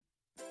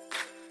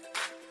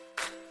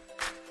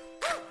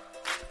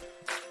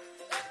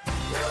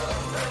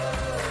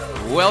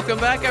Welcome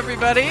back,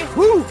 everybody.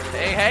 Woo!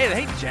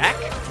 Hey, Jack.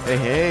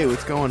 Hey,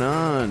 what's going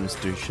on,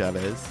 Mr.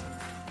 Chavez?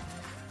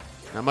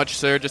 Not much,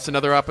 sir. Just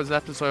another awesome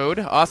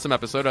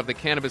episode of the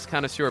Cannabis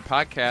Connoisseur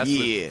Podcast.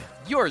 Yeah.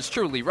 With yours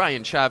truly,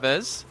 Ryan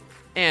Chavez,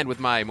 and with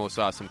my most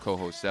awesome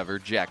co-host ever,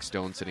 Jack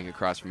Stone, sitting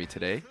across from me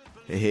today.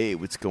 Hey,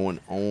 what's going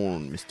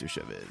on, Mr.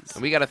 Chavez?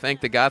 And we got to thank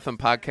the Gotham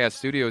Podcast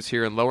Studios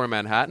here in Lower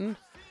Manhattan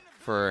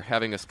for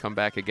having us come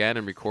back again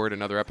and record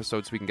another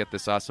episode so we can get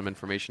this awesome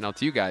information out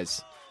to you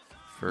guys.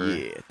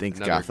 Thanks,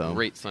 another Gotham.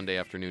 Great Sunday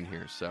afternoon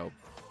here. So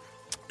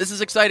this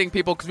is exciting,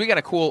 people, because we got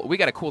a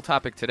cool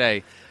topic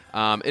today.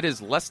 It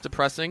is less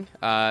depressing,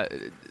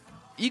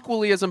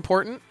 equally as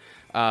important,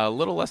 a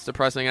little less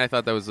depressing. I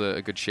thought that was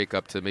a good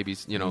shake-up to maybe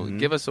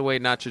give us a way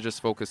not to just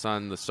focus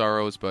on the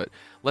sorrows, but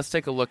let's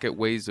take a look at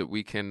ways that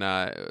we can,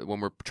 when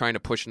we're trying to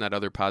push in that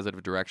other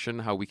positive direction,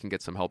 how we can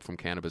get some help from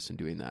cannabis in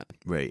doing that.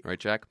 Right,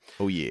 Jack?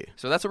 Oh yeah.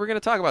 So that's what we're going to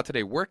talk about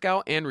today: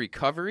 workout and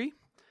recovery,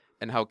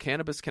 and how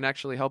cannabis can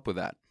actually help with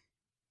that.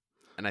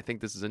 And I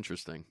think this is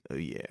interesting. Oh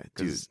yeah,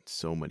 dude.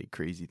 So many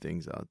crazy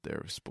things out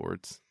there with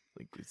sports,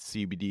 like with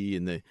CBD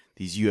and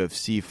these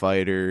UFC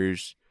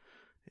fighters,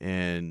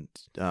 and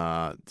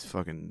the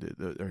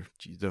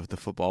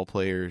football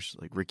players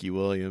like Ricky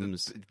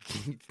Williams.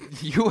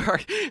 You are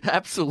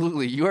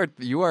absolutely you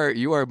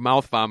are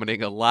mouth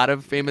vomiting a lot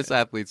of famous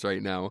athletes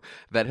right now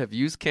that have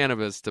used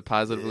cannabis to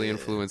positively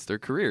influence their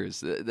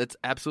careers. That's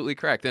absolutely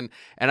correct. And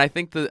I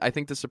think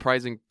the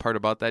surprising part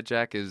about that,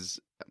 Jack, is,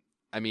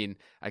 I mean,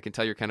 I can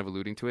tell you're kind of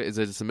alluding to it, is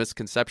that it's a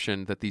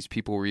misconception that these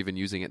people were even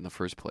using it in the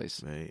first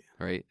place.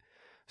 Right.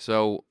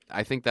 So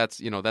I think that's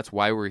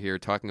why we're here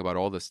talking about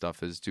all this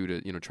stuff, is due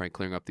to, trying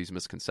clearing up these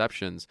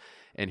misconceptions.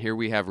 And here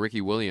we have Ricky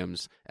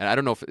Williams. And I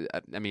don't know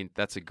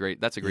that's a great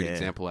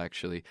example,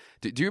 actually.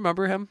 Do you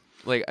remember him?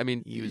 Like, I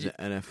mean, he was an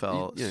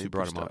NFL superstar. You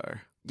brought him up.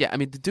 Yeah. I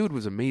mean, the dude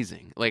was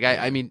amazing. Like,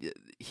 I mean,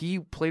 he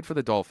played for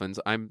the Dolphins.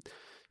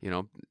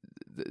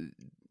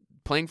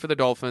 Playing for the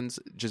Dolphins,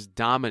 just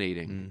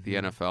dominating the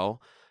NFL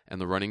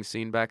and the running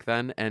scene back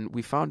then, and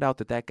we found out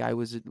that guy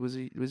was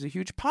a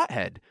huge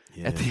pothead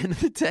at the end of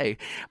the day.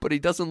 But he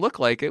doesn't look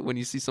like it when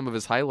you see some of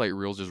his highlight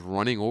reels, just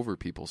running over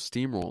people,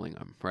 steamrolling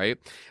them. Right?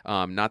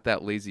 Not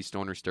that lazy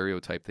stoner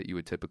stereotype that you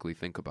would typically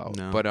think about.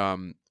 No.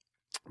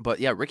 But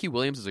yeah, Ricky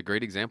Williams is a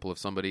great example of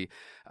somebody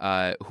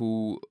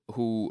who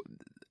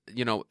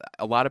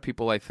a lot of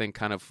people, I think,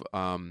 kind of.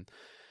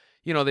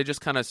 They just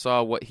kind of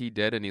saw what he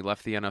did, and he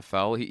left the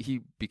NFL.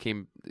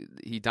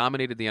 He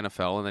dominated the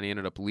NFL, and then he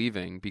ended up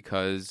leaving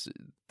because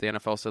the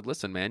NFL said,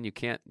 "Listen, man, you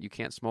can't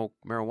smoke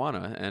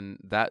marijuana," and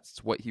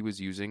that's what he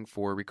was using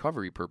for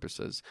recovery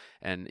purposes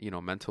and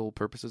mental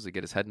purposes to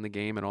get his head in the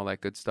game and all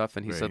that good stuff.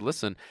 And he said,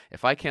 "Listen,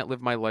 if I can't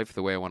live my life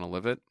the way I want to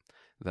live it,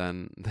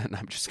 then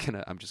I'm just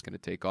gonna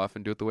take off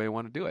and do it the way I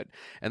want to do it."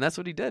 And that's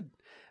what he did.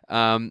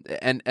 And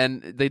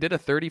they did a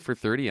 30 for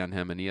 30 on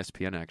him on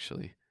ESPN,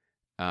 actually.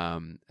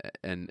 And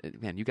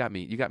man, you got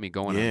me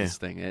going on this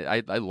thing. I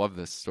love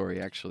this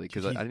story, actually,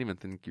 because I didn't even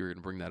think you were going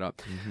to bring that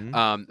up.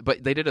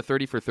 But they did a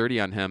 30 for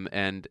 30 on him,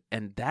 and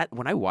that,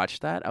 when I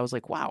watched that, I was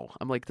like, wow.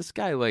 I'm like, this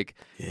guy,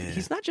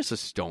 he's not just a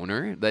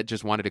stoner that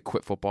just wanted to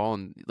quit football,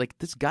 and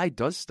this guy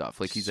does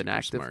stuff. Like, he's an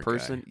active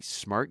person, he's a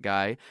smart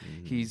guy.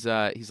 He's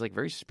like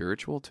very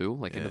spiritual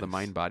too, into the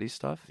mind body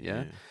stuff.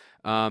 Yeah.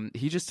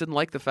 He just didn't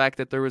like the fact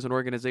that there was an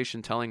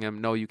organization telling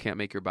him, no, you can't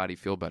make your body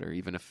feel better.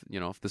 Even if,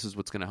 if this is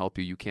what's going to help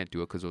you, you can't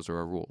do it because those are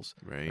our rules.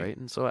 Right.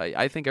 And so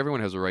I think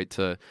everyone has a right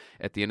to,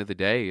 at the end of the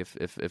day, if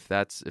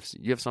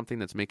you have something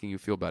that's making you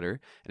feel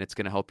better and it's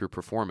going to help your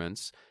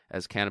performance,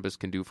 as cannabis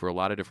can do for a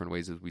lot of different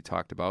ways, as we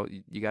talked about,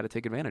 you got to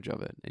take advantage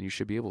of it, and you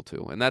should be able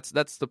to. And that's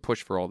the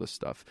push for all this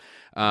stuff.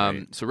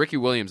 So Ricky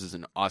Williams is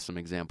an awesome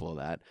example of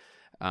that.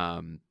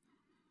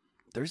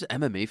 There's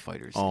MMA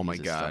fighters. Oh my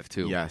God! Stuff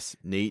too. Yes,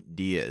 Nate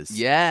Diaz.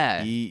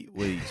 Yeah, he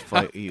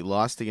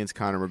lost against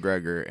Conor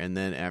McGregor, and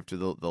then after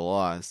the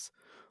loss,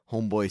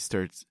 homeboy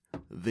starts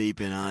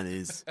vaping on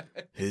his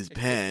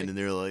pen, and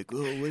they're like,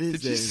 "Oh, what is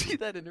that?" Did you see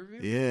that interview?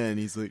 Yeah, and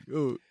he's like,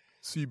 "Oh,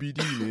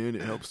 CBD, man,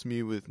 it helps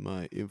me with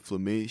my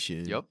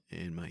inflammation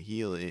and my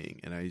healing,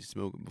 and I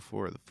smoke it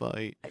before the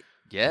fight."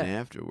 Yeah. And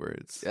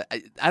afterwards.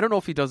 I don't know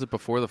if he does it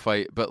before the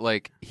fight, but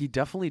he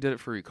definitely did it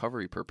for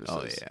recovery purposes.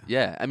 Oh, yeah.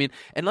 Yeah. I mean,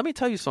 and let me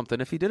tell you something.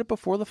 If he did it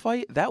before the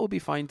fight, that would be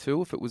fine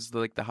too, if it was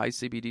the high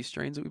CBD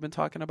strains that we've been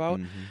talking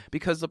about.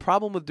 Because the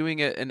problem with doing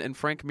it, and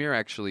Frank Mir,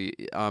 actually,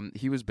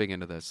 he was big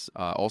into this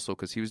also,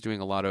 because he was doing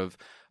a lot of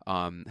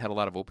had a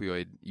lot of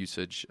opioid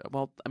usage.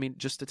 Well, I mean,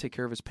 just to take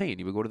care of his pain.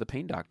 He would go to the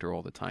pain doctor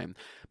all the time.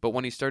 But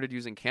when he started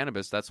using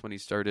cannabis, that's when he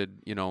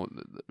started,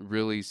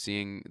 really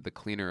seeing the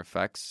cleaner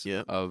effects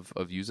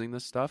of using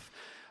this stuff.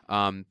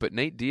 But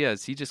Nate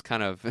Diaz, he just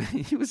kind of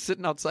he was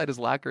sitting outside his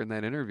locker in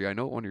that interview. I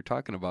know what one you're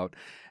talking about.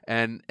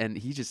 And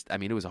he just, I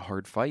mean, it was a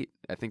hard fight.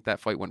 I think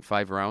that fight went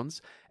 5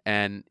 rounds,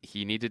 and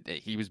he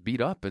was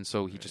beat up, and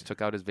so he just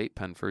took out his vape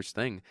pen first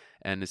thing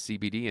and his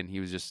CBD, and he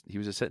was just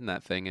hitting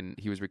that thing, and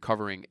he was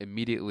recovering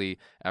immediately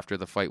after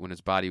the fight when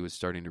his body was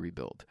starting to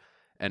rebuild.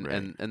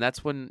 And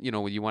that's when,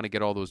 when you want to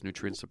get all those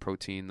nutrients, the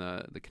protein,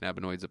 the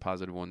cannabinoids, the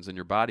positive ones in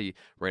your body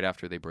right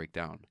after they break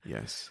down.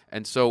 Yes.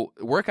 And so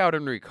workout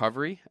and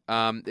recovery,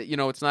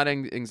 it's not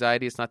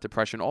anxiety, it's not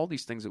depression. All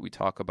these things that we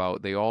talk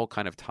about, they all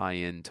kind of tie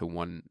into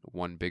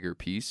one bigger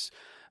piece.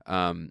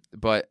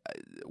 But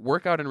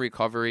workout and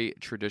recovery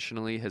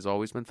traditionally has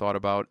always been thought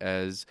about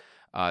as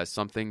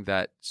something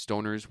that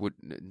stoners would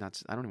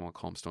not. I don't even want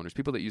to call them stoners.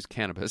 People that use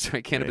cannabis,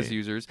 right? Cannabis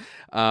users,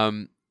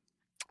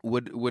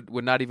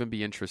 would not even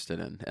be interested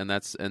in,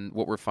 and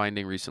what we're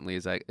finding recently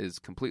is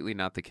completely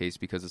not the case,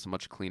 because it's a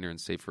much cleaner and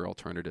safer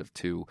alternative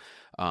to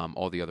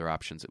all the other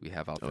options that we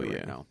have out there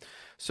right now.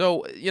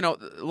 So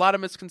a lot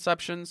of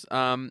misconceptions.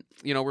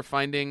 We're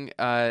finding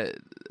that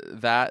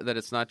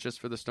it's not just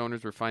for the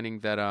stoners. We're finding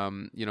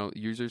that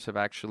users have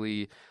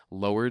actually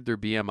lowered their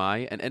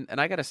BMI,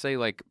 and I gotta say,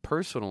 like,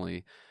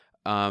 personally,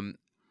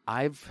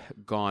 I've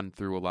gone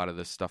through a lot of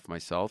this stuff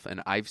myself,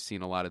 and I've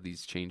seen a lot of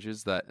these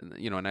changes that,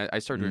 and I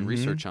started doing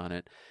research on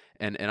it,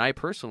 and I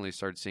personally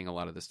started seeing a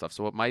lot of this stuff.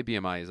 So my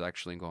BMI is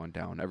actually going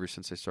down ever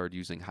since I started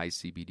using high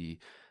CBD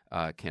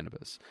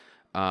cannabis.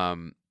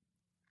 I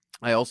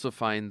also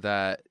find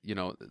that,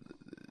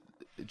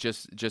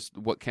 just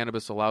what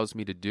cannabis allows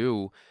me to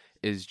do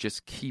is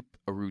just keep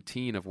a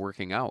routine of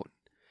working out.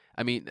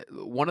 I mean,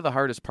 one of the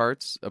hardest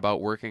parts about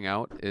working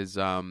out is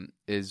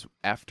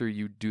after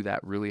you do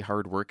that really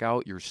hard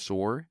workout, you're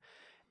sore,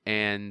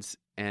 and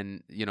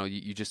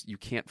you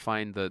can't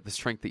find the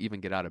strength to even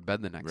get out of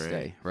bed the next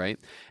day, right?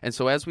 And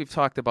so, as we've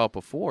talked about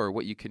before,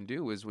 what you can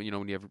do is when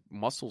you have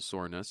muscle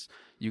soreness,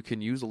 you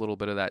can use a little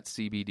bit of that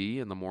CBD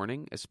in the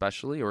morning,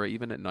 especially, or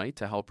even at night,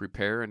 to help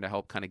repair and to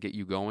help kind of get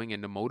you going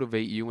and to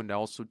motivate you, and to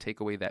also take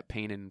away that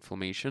pain and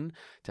inflammation,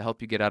 to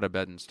help you get out of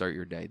bed and start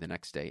your day the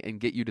next day and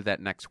get you to that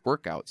next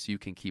workout so you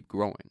can keep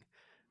growing,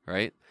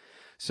 right?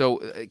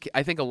 So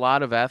I think a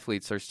lot of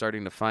athletes are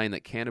starting to find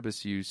that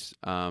cannabis use,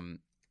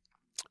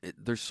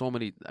 there's so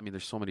many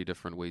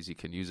different ways you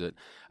can use it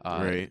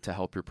to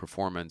help your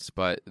performance,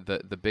 but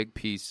the big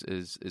piece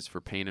is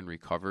for pain and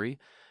recovery.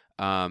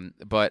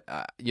 But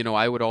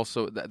I would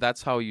also,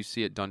 that's how you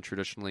see it done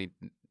traditionally,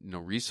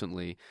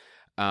 recently.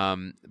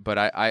 But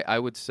I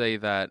would say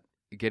that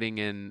getting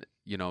in,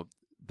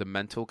 the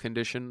mental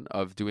condition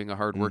of doing a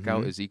hard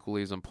workout is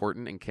equally as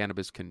important, and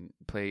cannabis can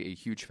play a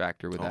huge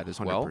factor with that as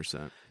well.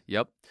 100%.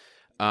 Yep.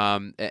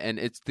 And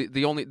it's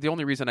the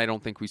only reason I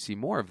don't think we see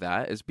more of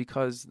that is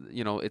because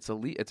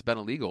it's been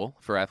illegal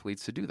for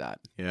athletes to do that.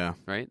 Yeah.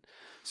 Right.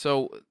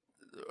 So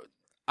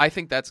I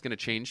think that's going to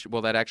change.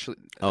 Well, that actually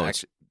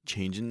it's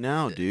changing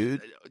now,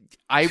 dude.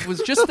 I was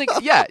just thinking.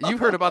 Yeah, you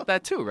heard about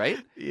that too, right?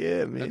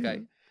 Yeah, man.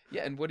 Okay.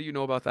 Yeah, and what do you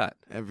know about that?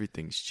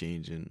 Everything's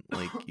changing.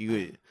 Like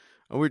you.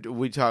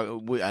 We talk.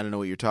 I don't know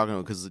what you're talking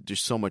about because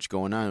there's so much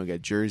going on. We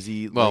got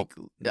Jersey. Well,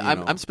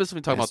 I'm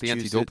specifically talking about the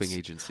anti-doping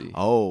agency.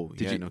 Oh,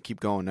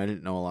 keep going. I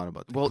didn't know a lot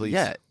about that. Well, Please.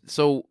 yeah.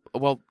 So,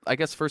 I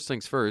guess first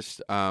things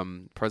first.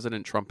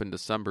 President Trump in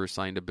December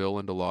signed a bill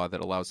into law that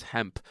allows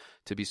hemp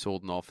to be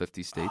sold in all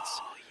 50 states.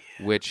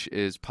 Which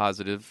is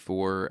positive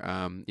for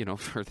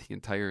for the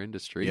entire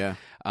industry. Yeah.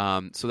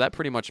 So that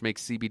pretty much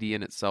makes CBD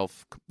in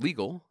itself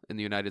legal in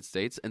the United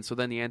States. And so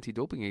then the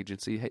anti-doping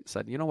agency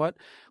said, you know what?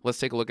 Let's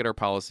take a look at our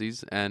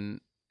policies. And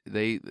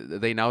they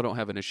now don't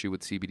have an issue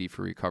with CBD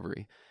for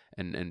recovery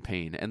and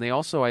pain. And they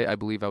also, I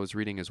believe I was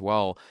reading as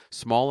well,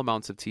 small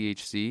amounts of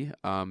THC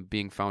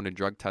being found in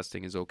drug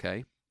testing is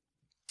okay,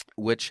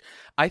 which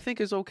I think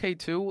is okay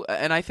too.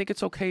 And I think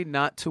it's okay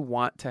not to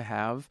want to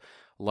have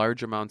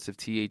large amounts of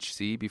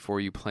THC before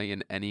you play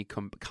in any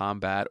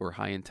combat or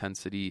high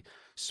intensity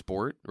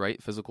sport,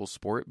 right? Physical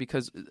sport.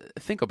 Because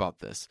think about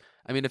this.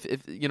 I mean,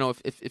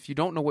 if you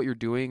don't know what you're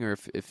doing, or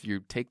if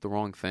you take the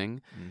wrong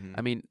thing,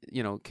 I mean,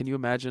 can you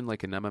imagine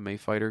like an MMA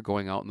fighter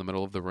going out in the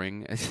middle of the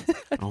ring?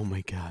 Oh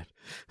my God.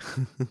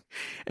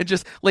 And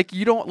just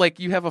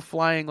you have a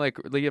flying,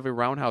 you have a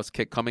roundhouse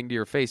kick coming to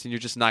your face, and you're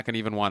just not going to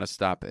even want to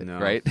stop it,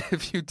 right?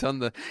 If you've done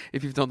the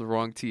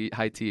wrong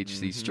high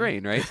THC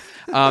strain, right?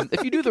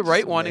 If you do the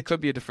right one, it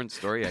could be a different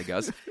story, I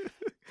guess.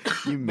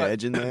 Can you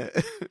imagine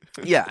that?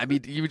 Yeah, I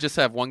mean, you would just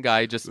have one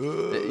guy it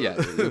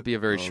would be a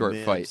very short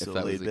fight if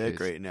that was the case.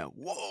 Right now.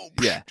 Whoa.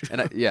 Yeah,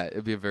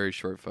 it'd be a very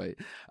short fight.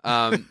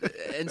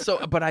 And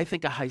so, but I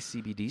think a high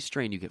CBD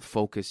strain, you get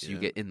focused, you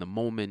get in the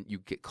moment, you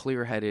get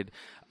clear-headed.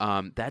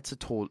 That's a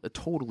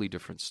totally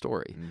different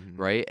story,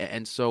 right?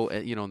 And so,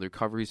 the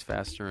recovery's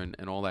faster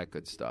and all that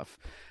good stuff.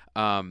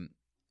 Right.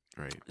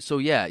 So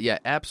yeah,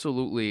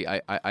 absolutely.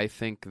 I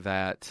think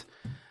that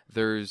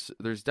there's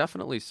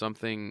definitely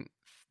something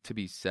to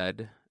be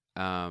said,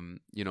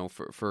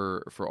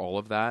 for all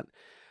of that.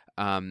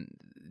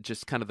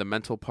 Just kind of the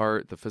mental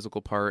part, the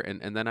physical part,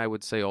 and then I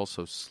would say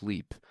also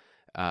sleep.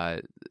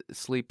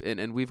 Sleep,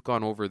 and we've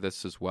gone over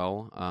this as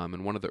well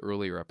in one of the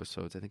earlier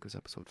episodes. I think it was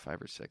episode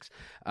 5 or 6.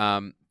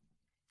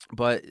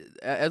 But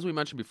as we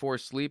mentioned before,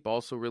 sleep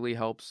also really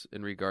helps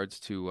in regards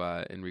to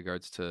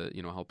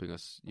helping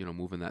us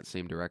move in that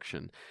same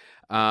direction.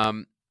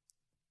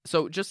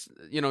 So just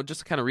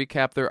to kind of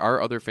recap, there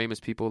are other famous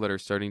people that are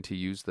starting to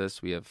use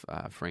this. We have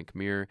Frank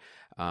Mir,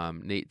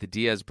 Nate, the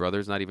Diaz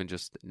brothers, not even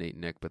just Nate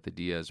and Nick, but the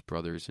Diaz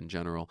brothers in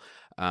general.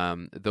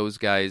 Those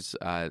guys,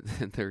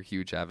 they're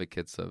huge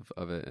advocates of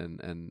it,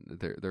 and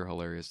they're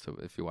hilarious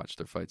if you watch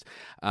their fights.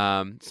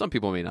 Some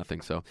people may not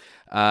think so,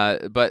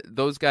 but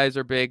those guys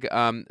are big.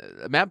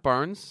 Matt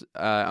Barnes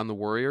on the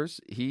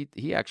Warriors,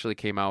 he actually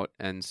came out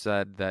and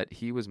said that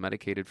he was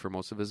medicated for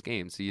most of his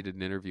games. He did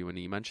an interview and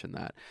he mentioned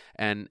that,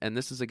 and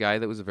this is a guy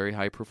that was very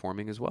high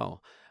performing as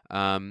well,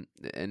 and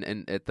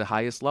at the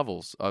highest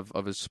levels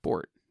of his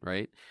sport,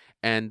 right?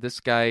 And this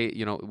guy,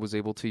 was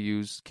able to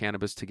use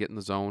cannabis to get in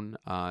the zone,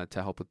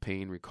 to help with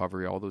pain,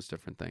 recovery, all those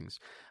different things.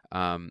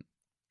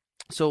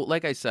 So,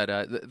 like I said,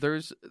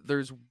 there's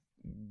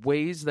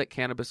ways that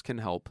cannabis can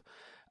help,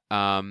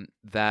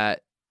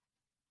 that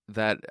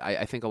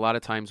I think a lot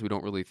of times we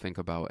don't really think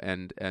about,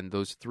 and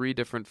those three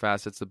different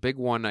facets. The big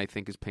one I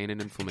think is pain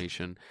and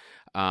inflammation.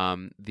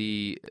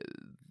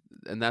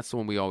 And that's the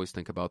one we always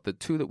think about. The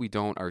two that we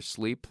don't are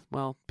sleep.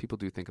 Well, people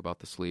do think about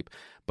the sleep,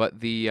 but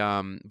the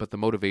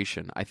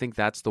motivation. I think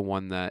that's the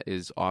one that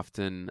is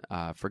often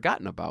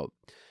forgotten about.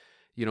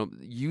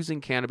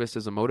 Using cannabis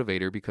as a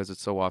motivator because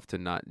it's so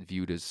often not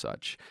viewed as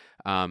such.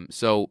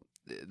 So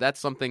that's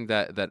something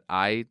that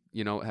I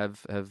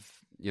have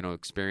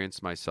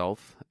experienced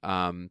myself.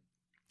 And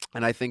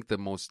I think the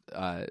most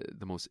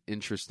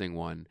interesting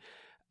one,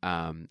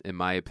 in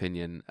my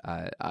opinion,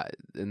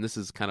 and this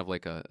is kind of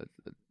like the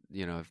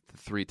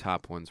three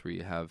top ones where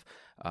you have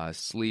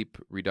sleep,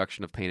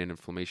 reduction of pain and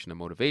inflammation, and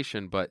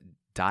motivation, but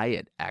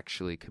diet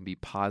actually can be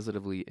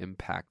positively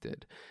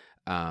impacted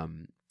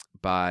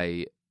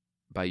by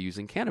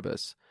using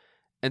cannabis.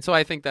 And so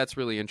I think that's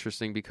really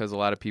interesting because a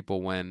lot of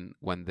people when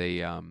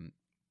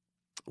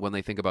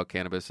they think about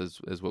cannabis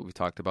as what we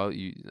talked about,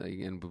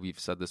 and we've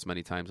said this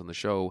many times on the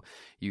show,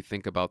 you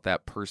think about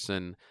that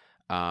person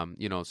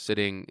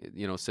sitting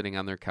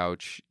on their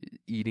couch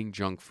eating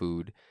junk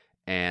food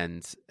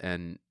and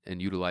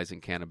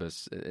utilizing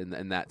cannabis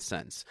in that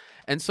sense.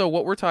 And so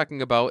what we're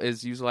talking about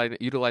is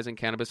utilizing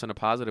cannabis in a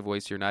positive way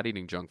so you're not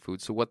eating junk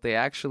food. So what they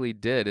actually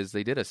did is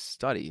they did a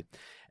study,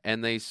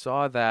 and they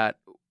saw that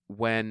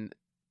when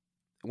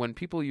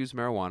people use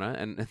marijuana,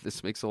 and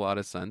this makes a lot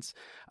of sense,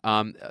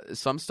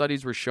 some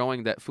studies were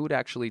showing that food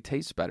actually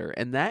tastes better,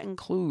 and that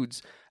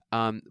includes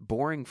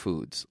boring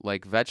foods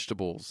like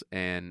vegetables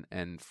and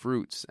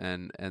fruits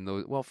and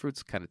those. Well,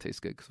 fruits kind of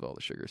taste good because of all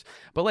the sugars,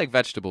 but like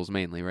vegetables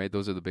mainly, right?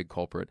 Those are the big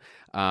culprit.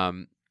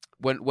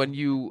 When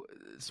you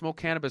smoke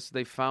cannabis,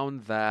 they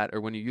found that,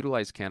 or when you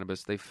utilize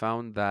cannabis, they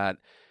found that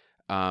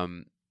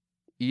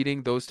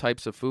eating those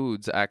types of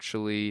foods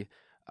actually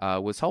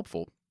was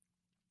helpful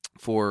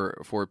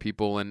for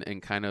people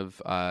and kind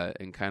of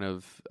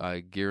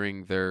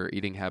gearing their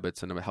eating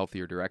habits in a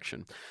healthier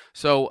direction.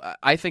 So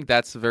I think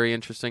that's very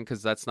interesting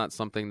because that's not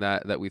something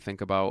that we think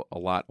about a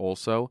lot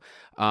also.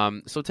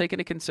 So take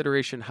into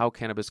consideration how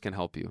cannabis can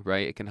help you,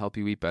 right? It can help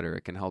you eat better.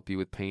 It can help you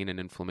with pain and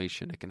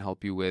inflammation. It can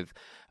help you with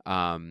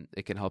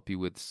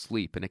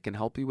sleep, and it can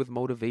help you with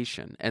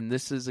motivation. And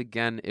this is,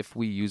 again, if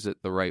we use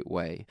it the right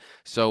way.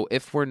 So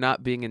if we're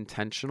not being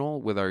intentional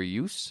with our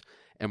use,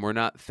 and we're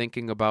not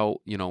thinking about,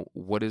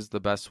 what is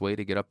the best way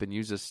to get up and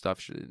use this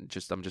stuff, I'm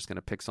just going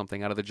to pick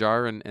something out of the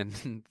jar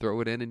and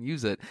throw it in and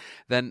use it,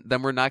 then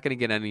we're not going to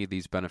get any of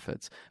these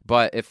benefits.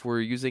 But if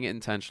we're using it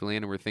intentionally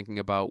and we're thinking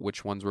about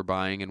which ones we're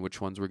buying and which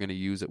ones we're going to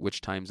use at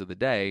which times of the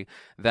day,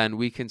 then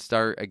we can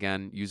start,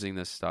 again, using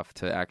this stuff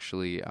to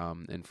actually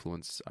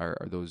influence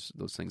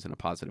those things in a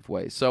positive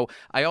way. So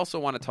I also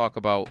want to talk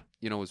about,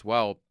 as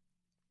well,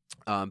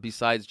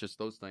 besides just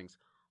those things,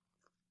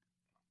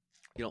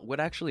 what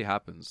actually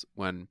happens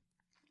when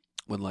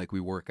like we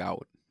work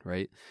out,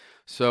 right?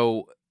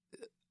 So,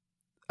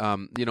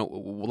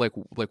 like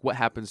what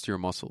happens to your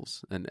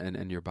muscles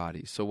and your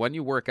body. So when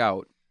you work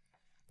out,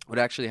 what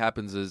actually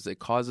happens is it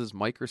causes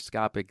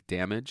microscopic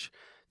damage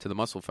to the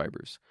muscle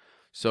fibers.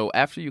 So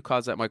after you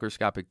cause that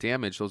microscopic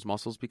damage, those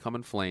muscles become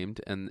inflamed,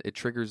 and it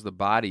triggers the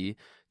body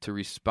to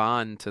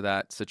respond to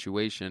that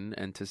situation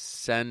and to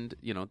send,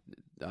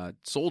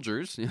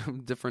 soldiers,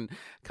 different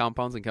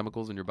compounds and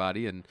chemicals in your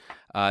body, and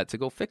to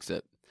go fix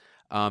it.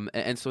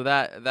 And so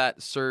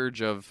that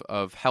surge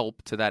of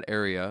help to that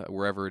area,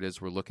 wherever it is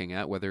we're looking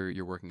at, whether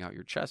you're working out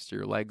your chest or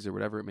your legs or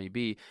whatever it may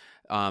be,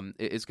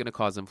 is going to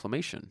cause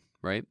inflammation,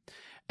 right?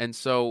 And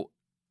so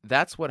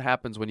that's what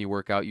happens when you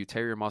work out. You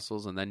tear your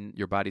muscles, and then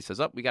your body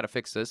says, we got to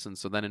fix this. And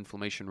so then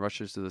inflammation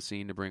rushes to the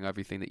scene to bring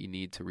everything that you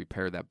need to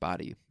repair that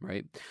body,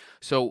 right?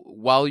 So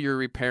while you're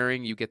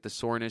repairing, you get the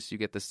soreness, you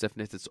get the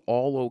stiffness. It's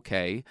all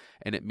okay,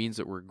 and it means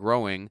that we're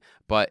growing,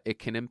 but it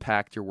can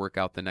impact your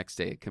workout the next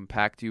day. It can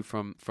impact you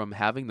from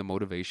having the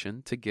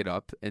motivation to get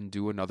up and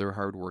do another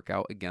hard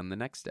workout again the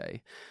next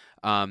day.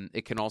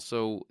 It can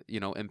also,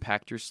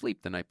 impact your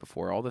sleep the night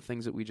before, all the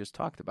things that we just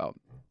talked about.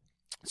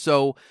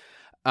 So,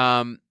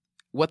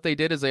 what they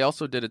did is they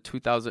also did in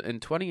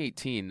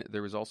 2018.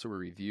 There was also a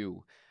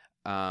review,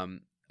 an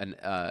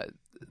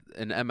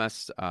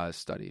MS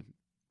study,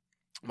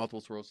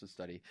 multiple sclerosis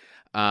study.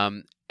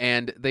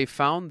 And they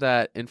found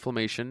that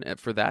inflammation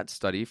for that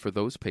study, for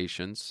those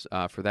patients,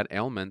 for that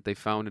ailment, they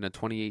found in a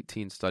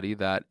 2018 study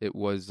that it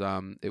was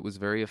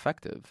very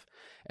effective,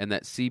 and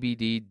that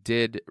CBD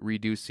did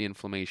reduce the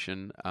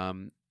inflammation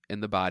in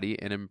the body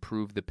and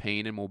improve the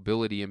pain and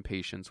mobility in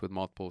patients with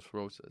multiple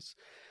sclerosis.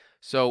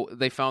 So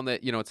they found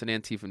that, it's an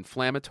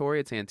anti-inflammatory,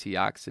 it's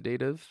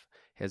antioxidative,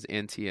 has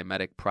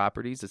antiemetic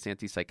properties, it's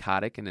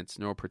antipsychotic, and it's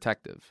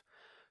neuroprotective.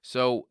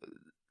 So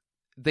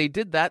they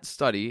did that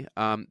study,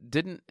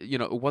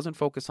 it wasn't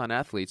focused on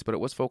athletes, but it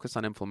was focused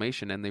on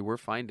inflammation, and they were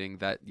finding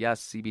that,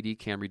 yes, CBD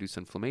can reduce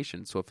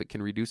inflammation. So if it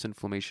can reduce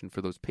inflammation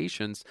for those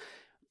patients,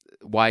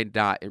 why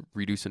not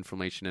reduce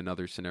inflammation in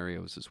other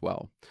scenarios as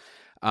well?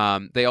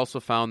 They also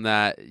found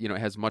that, it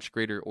has much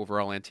greater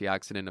overall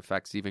antioxidant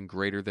effects, even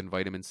greater than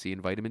vitamin C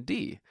and vitamin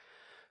D.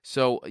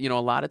 So, a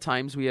lot of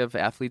times we have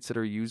athletes that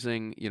are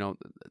using,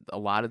 a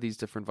lot of these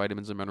different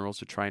vitamins and minerals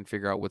to try and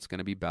figure out what's going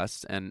to be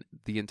best. And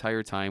the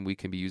entire time we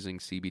can be using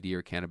CBD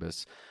or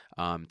cannabis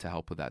to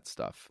help with that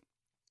stuff.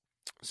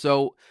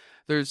 So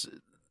there's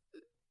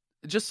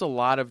just a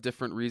lot of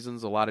different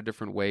reasons, a lot of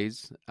different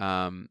ways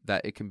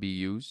that it can be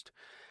used.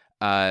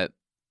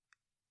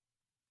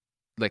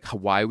 Like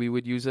why we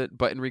would use it,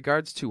 but in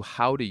regards to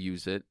how to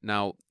use it,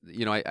 now,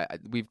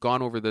 we've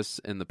gone over this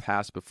in the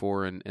past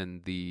before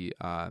in the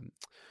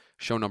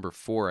show number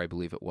 4, I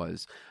believe it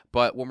was.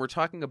 But when we're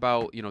talking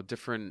about,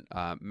 different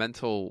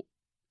mental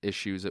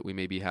issues that we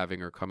may be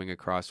having or coming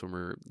across when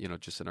we're,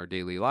 just in our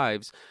daily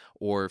lives,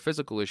 or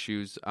physical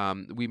issues,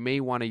 we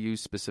may want to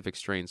use specific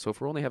strains. So if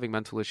we're only having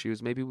mental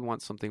issues, maybe we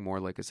want something more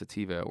like a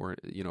sativa, or,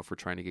 if we're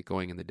trying to get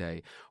going in the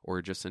day,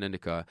 or just an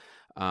indica,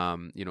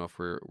 if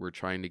we're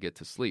trying to get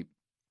to sleep.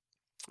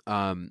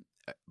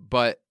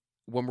 But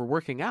when we're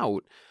working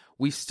out,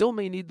 we still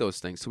may need those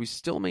things. So we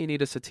still may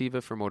need a sativa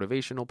for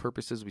motivational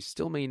purposes. We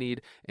still may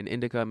need an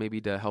indica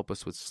maybe to help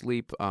us with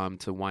sleep,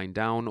 to wind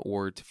down,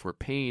 or for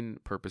pain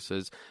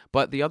purposes.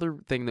 But the other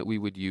thing that we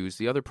would use,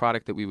 the other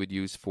product that we would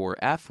use for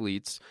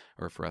athletes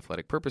or for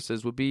athletic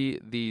purposes would be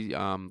the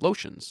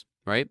lotions,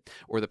 right?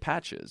 Or the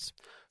patches.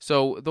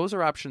 So those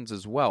are options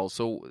as well.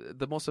 So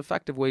the most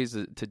effective ways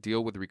to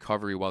deal with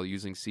recovery while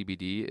using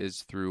CBD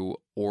is through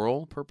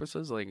oral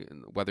purposes, like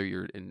whether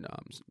you're in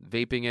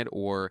vaping it,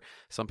 or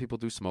some people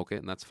do smoke it,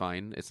 and that's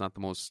fine. It's not the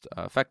most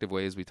effective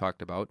way, as we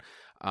talked about.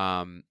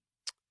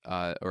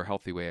 Or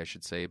healthy way, I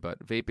should say, but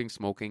vaping,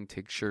 smoking,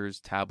 tinctures,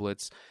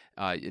 tablets,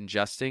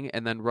 ingesting,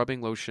 and then rubbing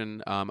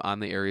lotion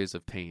on the areas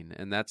of pain.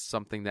 And that's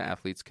something that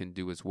athletes can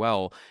do as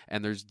well.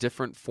 And there's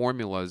different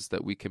formulas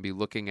that we can be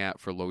looking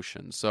at for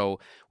lotion. So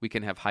we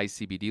can have high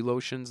CBD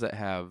lotions that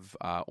have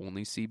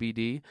only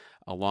CBD,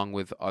 along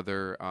with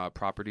other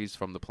properties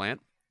from the plant.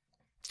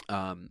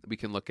 We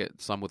can look at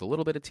some with a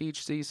little bit of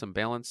THC, some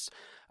balanced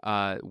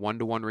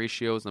 1-to-1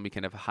 ratios, and then we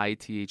can have high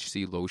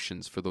THC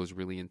lotions for those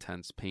really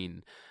intense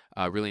pains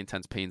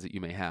that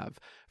you may have.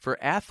 For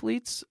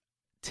athletes,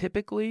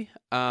 typically,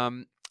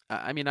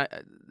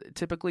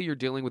 typically you're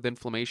dealing with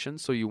inflammation,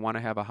 so you want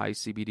to have a high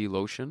CBD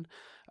lotion.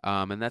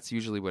 And that's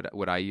usually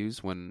what I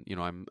use when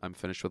I'm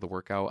finished with a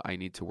workout. I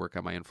need to work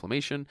on my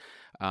inflammation,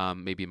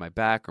 maybe my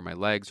back or my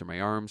legs or my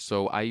arms.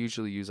 So I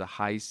usually use a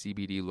high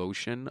CBD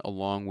lotion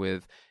along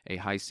with a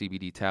high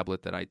CBD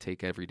tablet that I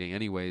take every day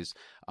anyways,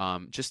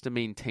 just to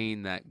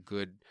maintain that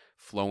good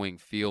flowing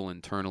feel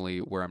internally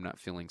where I'm not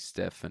feeling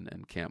stiff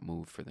and can't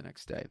move for the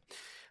next day.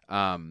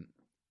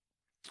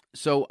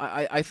 So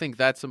I think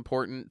that's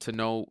important to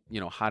know,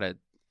 how to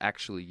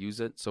actually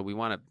use it. So we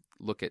want to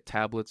look at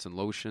tablets and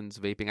lotions,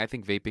 vaping. I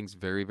think vaping's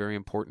very, very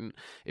important.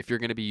 If you're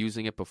going to be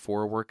using it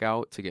before a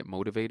workout to get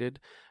motivated,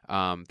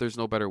 there's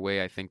no better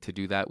way, I think, to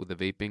do that with the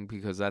vaping,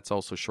 because that's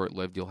also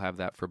short-lived. You'll have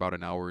that for about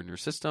an hour in your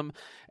system.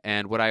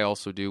 And what I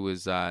also do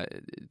is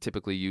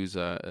typically use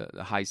a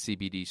high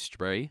CBD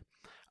spray,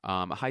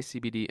 a high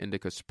CBD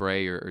indica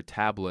spray or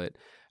tablet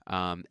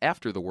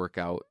after the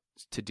workout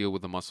to deal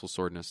with the muscle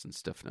soreness and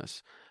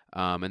stiffness.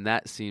 And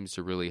that seems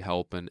to really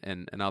help.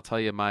 And I'll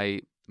tell you,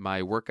 my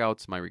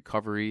workouts, my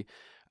recovery,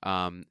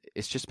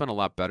 it's just been a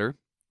lot better.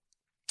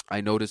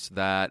 I noticed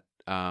that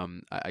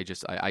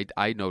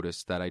I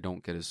noticed that I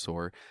don't get as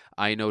sore.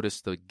 I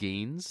noticed the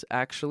gains,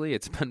 actually.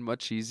 It's been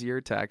much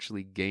easier to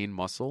actually gain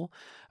muscle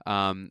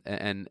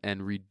and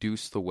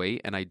reduce the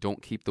weight, and I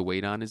don't keep the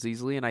weight on as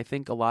easily. And I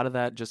think a lot of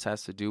that just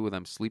has to do with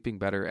I'm sleeping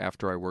better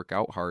after I work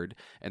out hard,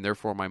 and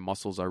therefore my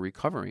muscles are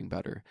recovering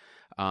better.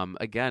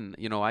 Again,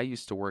 I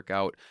used to work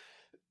out,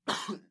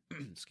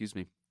 excuse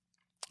me.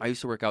 I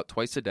used to work out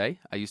twice a day.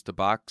 I used to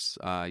box.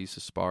 I used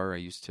to spar. I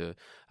used to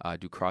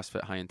do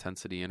CrossFit high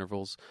intensity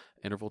interval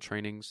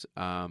trainings.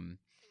 And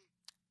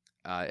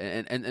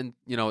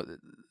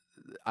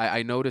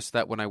I noticed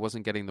that when I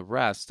wasn't getting the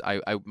rest,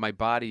 my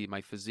body,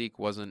 my physique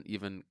wasn't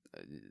even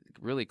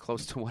really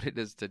close to what it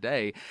is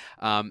today.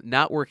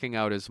 Not working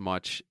out as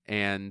much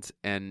and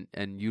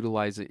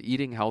utilizing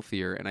eating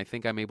healthier, and I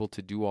think I'm able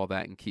to do all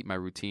that and keep my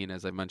routine,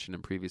 as I mentioned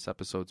in previous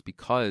episodes,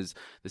 because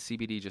the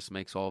CBD just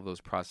makes all of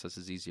those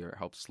processes easier. It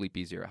helps sleep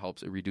easier.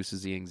 It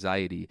reduces the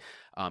anxiety.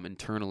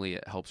 Internally,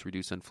 it helps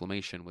reduce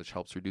inflammation, which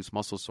helps reduce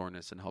muscle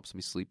soreness and helps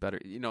me sleep better.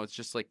 It's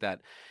just like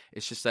that.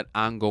 It's just that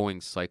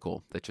ongoing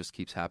cycle that just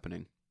keeps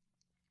happening.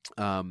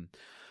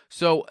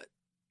 So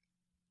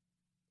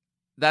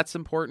that's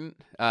important.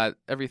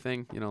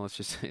 Everything, let's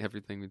just say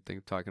everything we're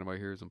talking about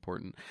here is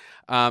important.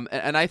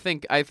 And I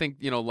think,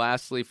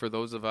 lastly, for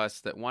those of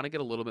us that want to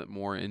get a little bit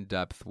more in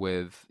depth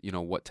with,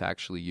 what to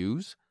actually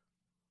use,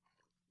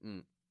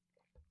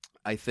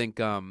 I think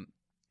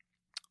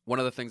one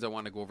of the things I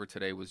want to go over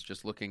today was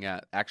just looking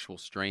at actual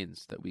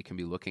strains that we can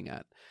be looking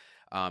at.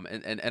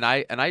 And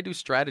I do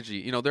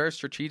strategy. There are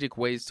strategic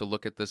ways to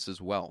look at this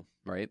as well,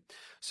 right?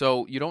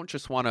 So you don't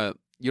just want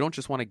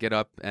to get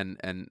up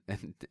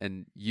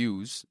and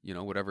use,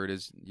 whatever it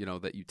is,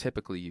 that you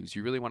typically use.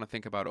 You really want to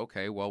think about,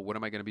 okay, well, what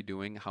am I going to be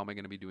doing? How am I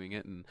going to be doing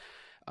it? And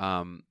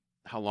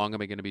how long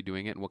am I going to be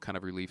doing it? And what kind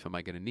of relief am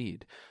I going to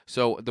need?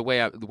 So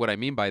what I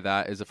mean by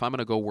that is if I'm going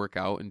to go work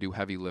out and do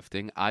heavy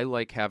lifting, I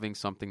like having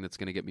something that's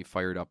going to get me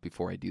fired up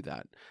before I do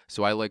that.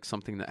 So I like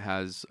something that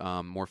has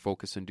more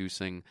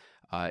focus-inducing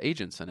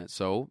agents in it.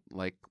 So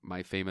like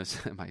my favorite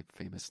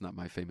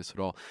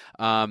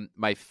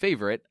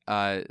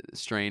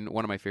strain,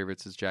 one of my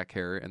favorites is Jack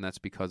Herer, and that's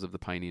because of the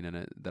pinene in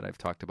it that I've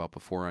talked about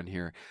before on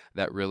here.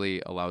 That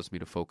really allows me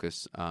to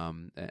focus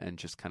and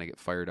just kind of get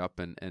fired up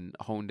and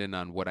honed in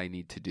on what I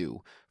need to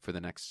do for the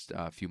next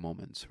few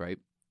moments, right?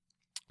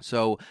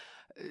 So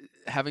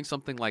having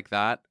something like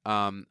that,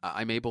 I'm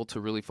able to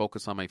really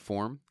focus on my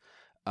form.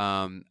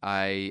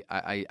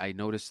 I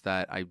noticed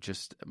that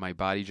my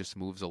body just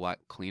moves a lot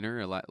cleaner,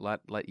 a lot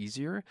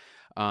easier.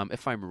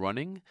 If I'm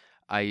running,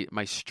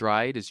 my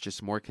stride is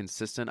just more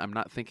consistent. I'm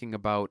not thinking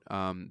about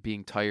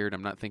being tired.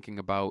 I'm not thinking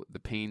about the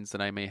pains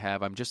that I may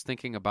have. I'm just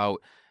thinking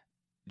about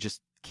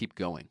just keep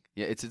going.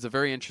 Yeah, it's a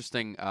very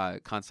interesting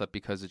concept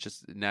because it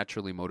just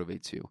naturally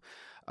motivates you.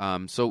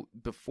 So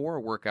before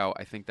a workout,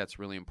 I think that's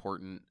really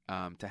important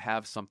to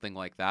have something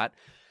like that.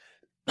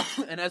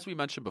 And as we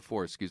mentioned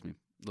before, excuse me,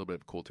 a little bit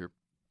of cold here.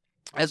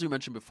 As we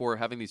mentioned before,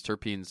 having these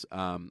terpenes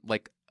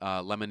like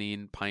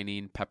limonene,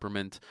 pinene,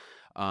 peppermint,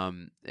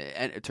 and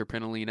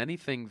terpinolene,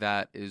 anything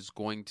that is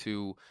going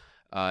to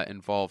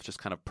involve just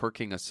kind of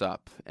perking us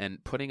up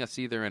and putting us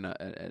either in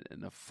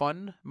a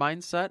fun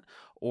mindset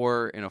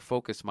or in a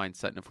focused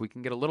mindset. And if we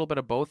can get a little bit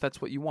of both,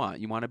 that's what you want.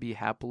 You want to be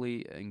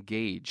happily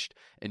engaged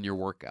in your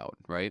workout,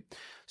 right?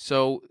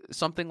 So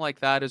something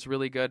like that is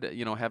really good.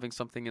 Having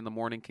something in the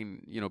morning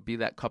can, be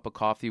that cup of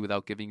coffee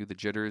without giving you the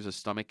jitters or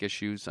stomach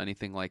issues,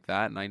 anything like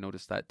that. And I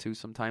notice that too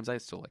sometimes. I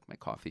still like my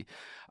coffee.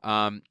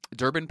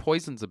 Durban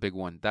poison's a big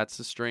one. That's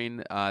the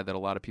strain that a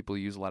lot of people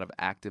use, a lot of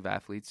active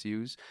athletes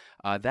use.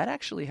 That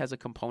actually has a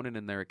component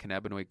in there, a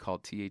cannabinoid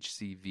called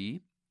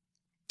THCV.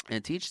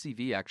 And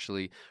THCV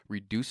actually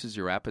reduces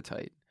your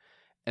appetite.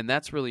 And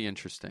that's really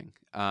interesting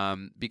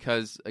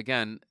because,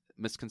 again,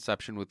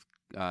 misconception with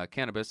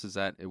cannabis is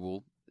that it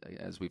will,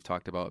 as we've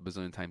talked about a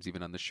bazillion times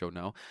even on this show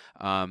now,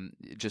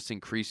 just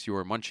increase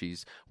your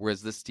munchies,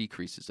 whereas this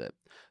decreases it.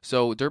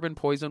 So Durban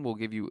poison will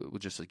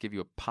just give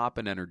you a pop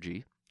in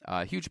energy.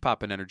 Huge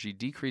pop in energy,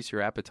 decrease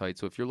your appetite.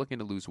 So if you're looking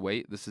to lose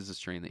weight, this is a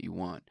strain that you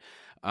want.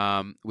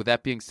 With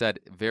that being said,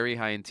 very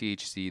high in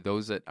THC.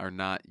 Those that are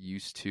not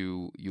used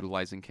to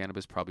utilizing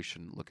cannabis probably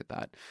shouldn't look at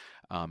that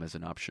as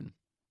an option.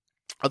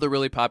 Other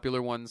really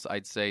popular ones,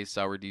 I'd say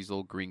sour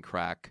diesel, green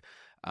crack,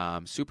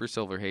 super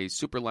silver haze,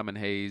 super lemon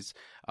haze.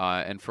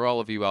 And for all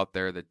of you out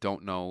there that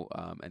don't know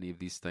any of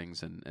these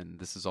things, and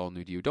this is all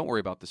new to you, don't worry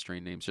about the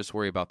strain names. Just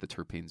worry about the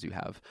terpenes you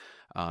have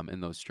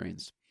in those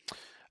strains.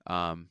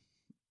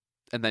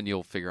 And then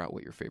you'll figure out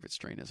what your favorite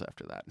strain is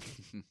after that.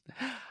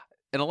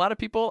 And a lot of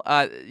people,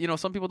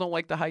 some people don't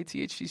like the high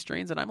THC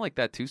strains, and I'm like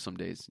that too some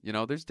days.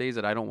 There's days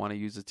that I don't want to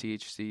use the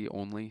THC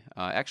only.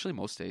 Actually,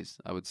 most days,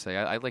 I would say.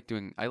 I like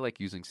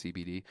using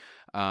CBD.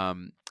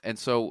 And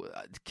so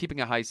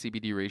keeping a high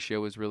CBD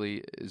ratio is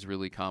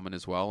really common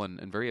as well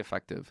and very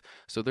effective.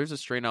 So there's a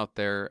strain out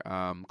there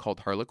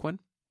called Harlequin.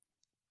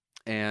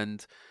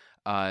 And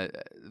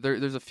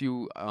there's a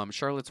few.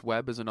 Charlotte's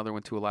Web is another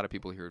one too. A lot of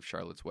people hear of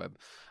Charlotte's Web.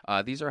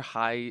 These are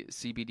high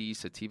CBD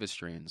sativa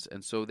strains,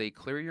 and so they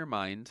clear your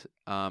mind.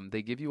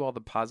 They give you all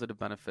the positive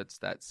benefits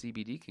that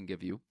CBD can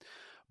give you,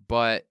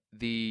 but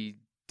the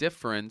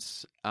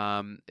difference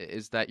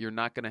is that you're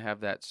not going to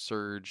have that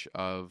surge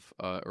of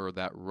or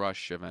that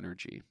rush of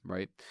energy,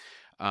 right?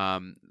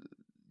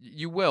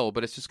 You will,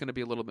 but it's just going to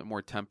be a little bit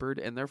more tempered,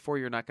 and therefore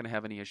you're not going to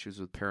have any issues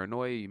with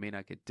paranoia. You may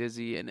not get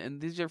dizzy, and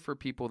these are for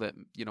people that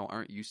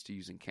aren't used to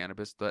using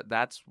cannabis.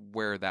 That's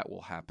where that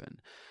will happen.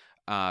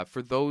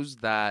 For those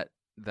that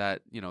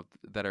that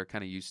that are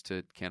kind of used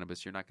to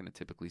cannabis, you're not going to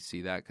typically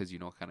see that because you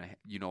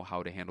know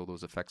how to handle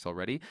those effects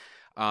already.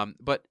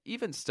 But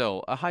even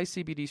still, a high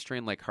CBD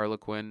strain like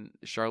Harlequin,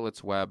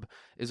 Charlotte's Web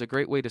is a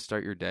great way to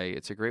start your day.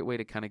 It's a great way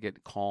to kind of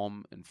get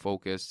calm and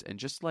focused, and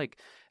just like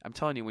I'm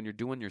telling you, when you're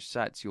doing your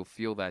sets, you'll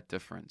feel that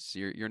difference.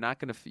 You're not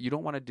going to you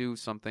don't want to do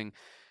something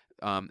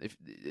if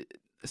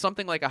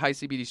something like a high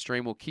CBD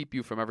strain will keep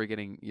you from ever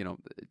getting,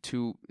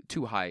 too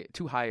high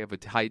of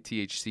a high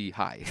THC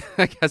high.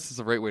 I guess is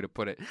the right way to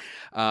put it.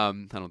 I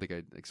don't think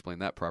I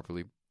explained that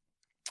properly,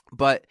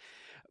 but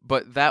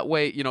that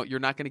way, you're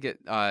not going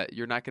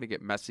to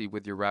get messy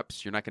with your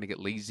reps. You're not going to get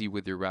lazy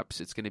with your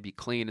reps. It's going to be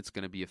clean. It's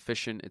going to be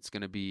efficient. It's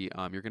going to be,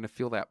 you're going to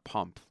feel that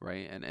pump,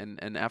 right?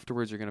 And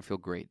afterwards, you're going to feel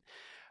great.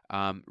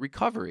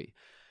 Recovery.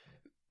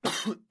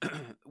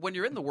 When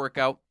you're in the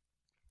workout,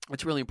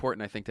 it's really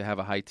important, I think, to have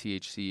a high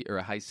THC or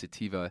a high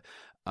sativa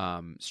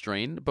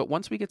strain. But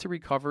once we get to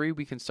recovery,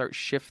 we can start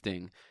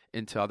shifting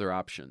into other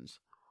options.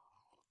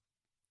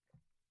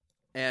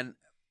 And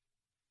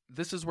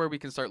this is where we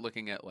can start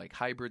looking at like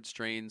hybrid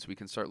strains. We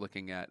can start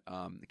looking at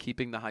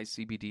keeping the high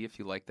CBD if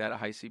you like that. A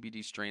high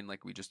CBD strain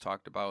like we just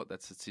talked about,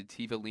 that's a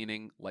sativa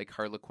leaning like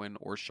Harlequin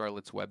or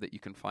Charlotte's Web that you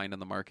can find on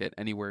the market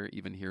anywhere,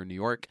 even here in New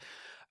York.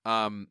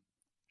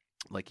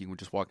 Like you can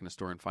just walk in a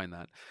store and find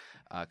that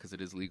because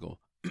it is legal.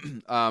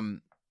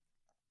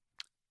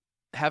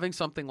 Having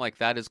something like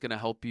that is going to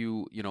help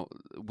you,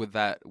 with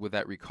that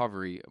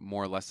recovery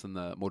more or less than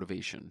the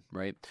motivation,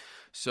 right?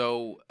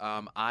 So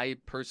I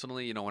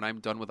personally, when I'm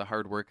done with a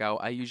hard workout,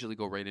 I usually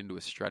go right into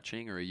a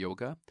stretching or a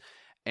yoga,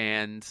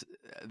 and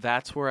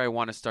that's where I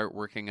want to start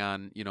working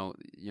on,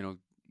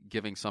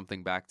 giving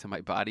something back to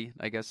my body,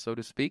 I guess, so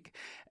to speak.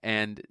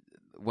 And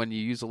when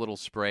you use a little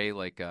spray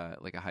like a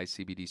high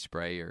CBD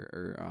spray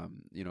or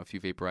if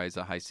you vaporize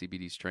a high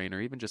CBD strain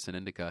or even just an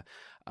indica,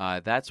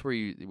 that's where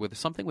you with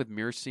something with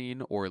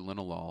myrcene or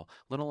linalool.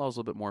 Linalool is a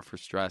little bit more for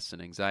stress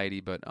and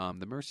anxiety, but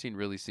the myrcene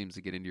really seems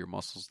to get into your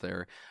muscles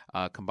there.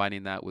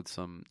 Combining that with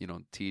some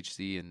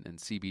THC and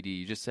CBD,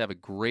 you just have a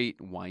great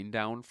wind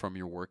down from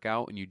your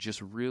workout, and you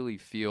just really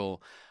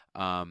feel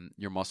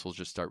your muscles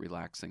just start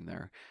relaxing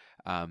there.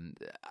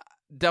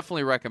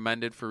 Definitely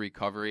recommended for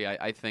recovery.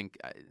 I think,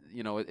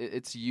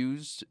 it's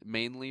used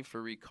mainly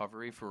for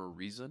recovery for a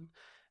reason.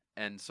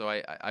 And so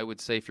I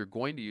would say if you're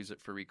going to use it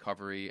for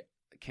recovery,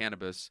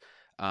 cannabis,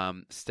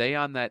 stay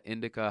on that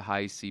indica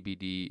high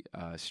CBD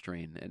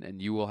strain,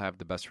 and you will have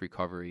the best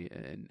recovery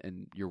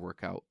in your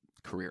workout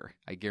career.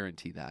 I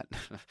guarantee that.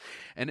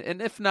 and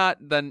if not,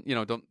 then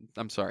don't.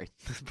 I'm sorry,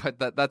 but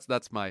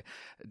that's my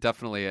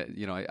definitely.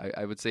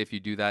 I would say if you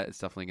do that, it's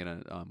definitely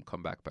going to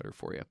come back better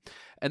for you.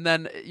 And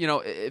then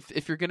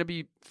if you're going to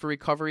be for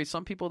recovery,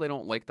 some people they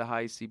don't like the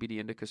high CBD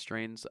indica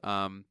strains.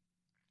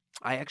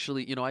 I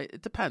actually,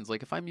 it depends.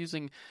 Like if I'm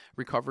using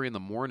recovery in the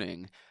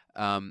morning,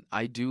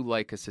 I do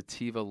like a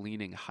sativa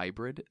leaning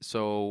hybrid.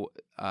 So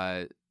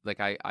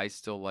like I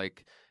still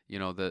like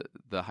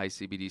the high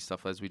CBD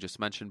stuff as we just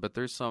mentioned, but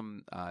there's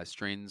some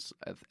strains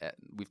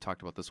we've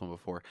talked about this one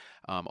before.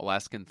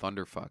 Alaskan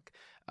Thunderfuck.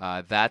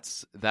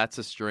 That's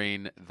a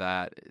strain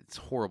that it's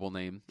a horrible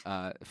name,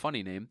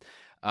 funny name,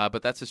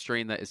 but that's a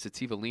strain that is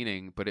sativa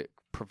leaning, but it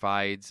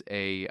provides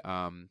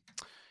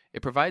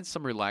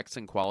some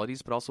relaxing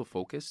qualities, but also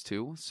focus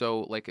too.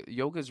 So like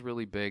yoga is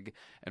really big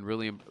and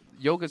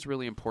yoga is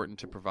really important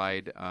to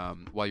provide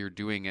while you're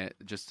doing it,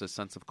 just a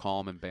sense of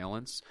calm and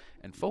balance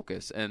and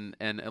focus. And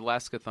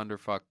Alaska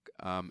Thunderfuck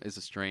is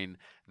a strain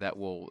that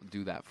will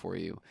do that for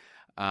you.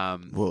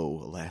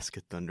 Whoa,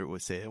 Alaska Thunder.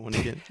 Say that one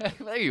again.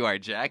 There you are,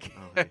 Jack.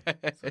 Oh,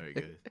 sorry,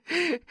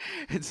 good.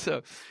 And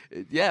so,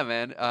 yeah,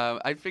 man.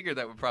 I figured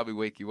that would probably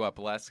wake you up.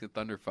 Alaska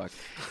Thunderfuck.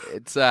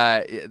 It's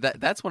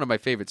that's one of my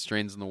favorite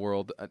strains in the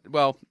world.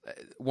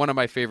 One of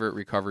my favorite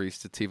recovery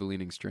sativa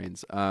leaning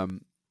strains.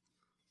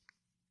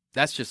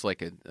 That's just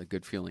like a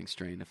good feeling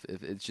strain.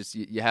 If it's just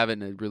you have it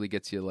and it really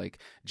gets you like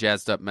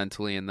jazzed up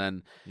mentally, and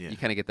then you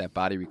kind of get that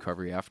body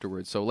recovery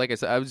afterwards. So like I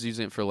said, I was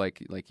using it for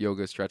like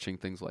yoga, stretching,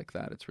 things like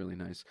that. It's really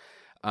nice.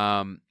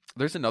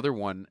 There's another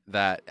one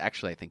that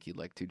actually I think you'd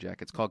like too,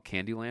 Jack. It's called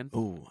Candyland.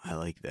 Oh, I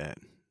like that.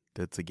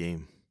 That's a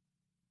game.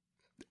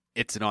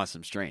 It's an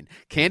awesome strain.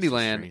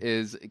 Candyland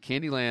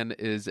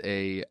is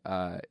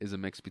a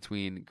mix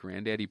between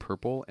Granddaddy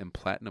Purple and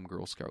Platinum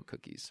Girl Scout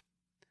cookies.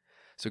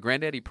 So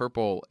Granddaddy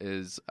Purple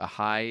is a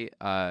high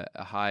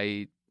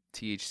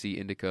THC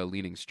indica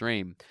leaning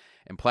strain,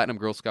 and Platinum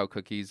Girl Scout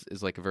cookies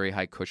is like a very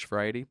high Kush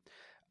variety.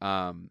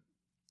 And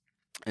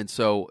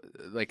so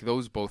like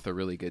those both are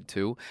really good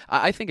too.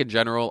 I think in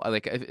general,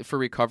 like for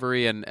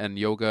recovery and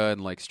yoga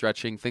and like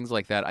stretching, things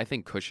like that, I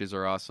think Kushes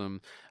are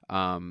awesome.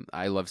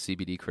 I love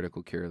CBD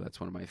Critical Cure. That's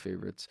one of my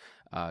favorites.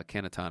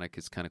 Canatonic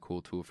is kind of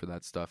cool tool for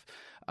that stuff.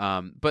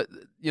 But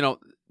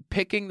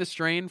picking the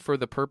strain for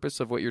the purpose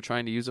of what you're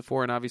trying to use it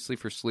for, and obviously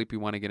for sleep, you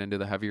want to get into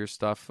the heavier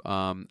stuff.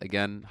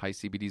 Again, high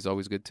CBD is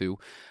always good too.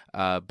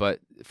 But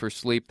for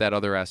sleep, that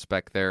other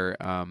aspect there,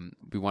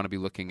 we want to be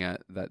looking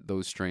at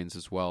those strains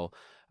as well.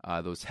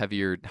 those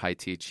heavier high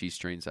THC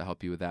strains that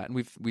help you with that.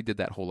 And we did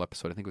that whole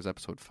episode. I think it was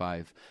episode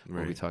 5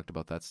 where we talked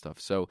about that stuff.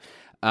 So,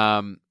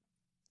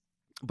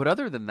 but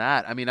other than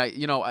that, I mean,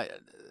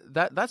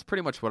 that's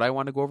pretty much what I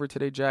want to go over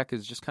today, Jack,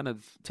 is just kind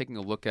of taking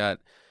a look at,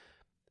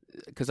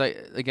 because I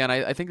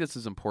think this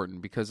is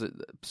important because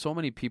so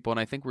many people, and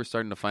I think we're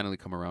starting to finally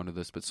come around to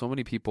this, but so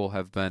many people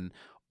have been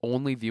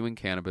only viewing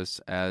cannabis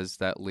as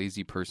that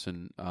lazy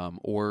person,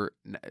 or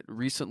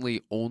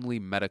recently only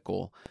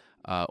medical,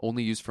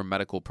 only used for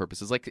medical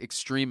purposes, like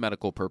extreme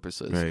medical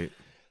purposes. Right.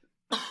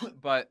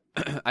 But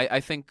I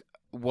think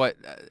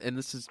and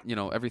this is,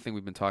 everything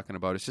we've been talking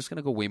about, it's just going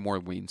to go way more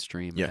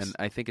mainstream. Yes. And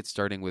I think it's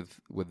starting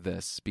with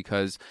this,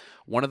 because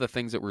one of the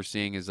things that we're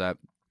seeing is that,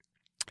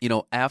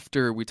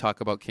 after we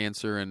talk about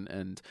cancer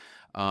and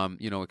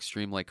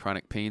extreme like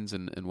chronic pains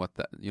and what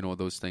that,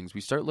 those things,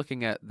 we start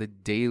looking at the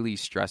daily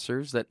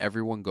stressors that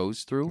everyone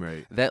goes through,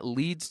 right, that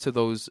leads to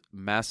those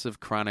massive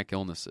chronic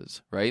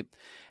illnesses, right?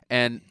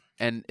 And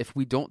if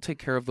we don't take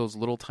care of those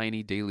little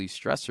tiny daily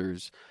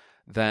stressors,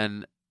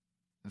 then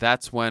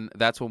that's when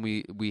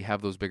we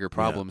have those bigger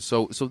problems.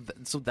 Yeah.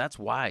 So that's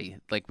why,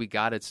 like, we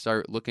got to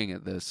start looking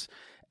at this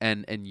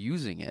and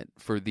using it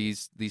for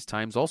these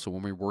times also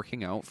when we're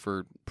working out,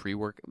 for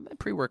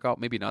pre-workout,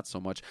 maybe not so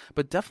much,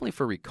 but definitely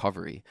for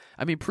recovery.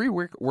 I mean,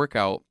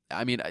 pre-workout,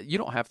 I mean, you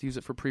don't have to use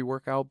it for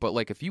pre-workout, but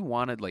like if you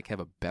want to like have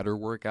a better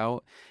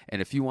workout,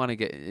 and if you want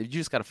to you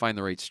just got to find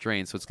the right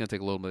strain. So it's going to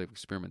take a little bit of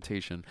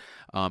experimentation,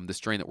 the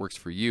strain that works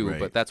for you. Right.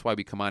 But that's why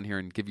we come on here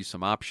and give you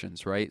some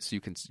options, right? So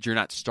you're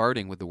not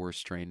starting with the worst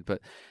strain, but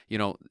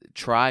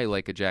try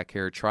like a Jack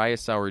Hare, try a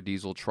sour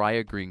diesel, try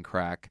a green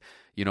crack.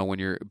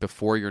 When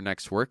before your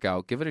next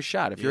workout, give it a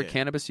shot. If you're a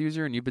cannabis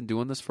user and you've been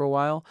doing this for a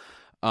while,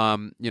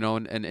 and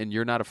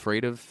you're not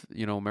afraid of,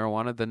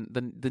 marijuana,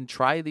 then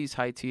try these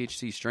high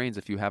THC strains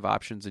if you have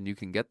options and you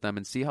can get them,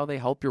 and see how they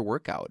help your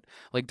workout.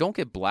 Like, don't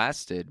get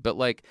blasted, but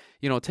like,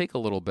 take a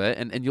little bit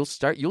and you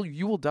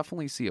will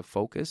definitely see a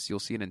focus. You'll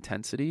see an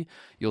intensity.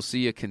 You'll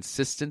see a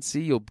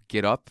consistency. You'll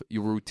get up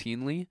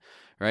routinely.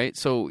 Right,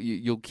 so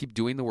you'll keep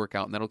doing the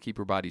workout, and that'll keep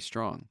your body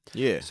strong.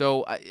 Yeah.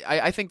 So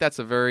I think that's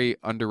a very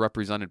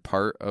underrepresented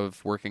part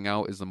of working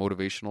out, is the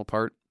motivational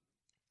part.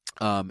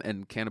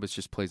 And cannabis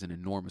just plays an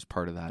enormous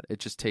part of that. It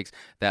just takes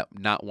that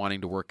not wanting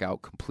to work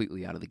out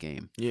completely out of the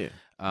game. Yeah.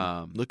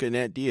 Look at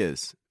Nat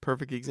Diaz.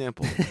 Perfect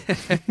example.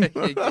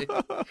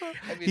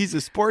 He's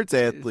a sports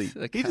athlete.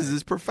 He does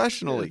this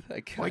professionally.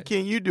 Why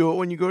can't you do it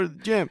when you go to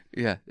the gym?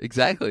 Yeah,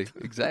 exactly,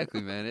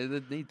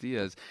 man. Nate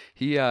Diaz.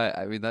 He,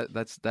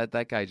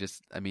 that guy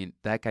just. I mean,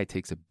 that guy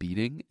takes a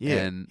beating. Yeah,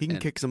 and he can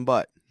kick some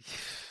butt.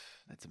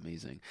 That's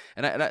amazing.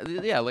 And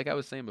I like I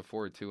was saying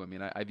before too. I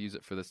mean, I've used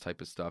it for this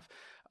type of stuff.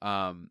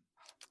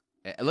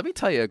 Let me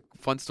tell you a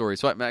fun story.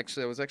 So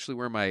I was actually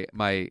wearing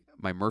my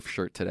Murph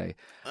shirt today.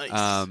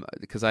 Nice.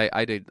 Because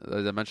I did,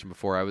 as I mentioned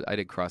before, I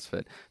did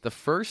CrossFit. The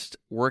first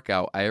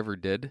workout I ever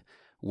did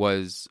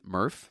was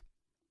Murph.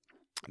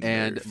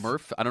 And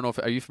Murph, I don't know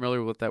are you familiar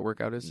with what that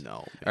workout is? No.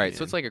 All right,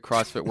 so it's like a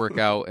CrossFit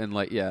workout, and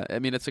like, yeah, I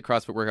mean, it's a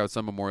CrossFit workout. It's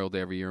on Memorial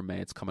Day every year in May.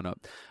 It's coming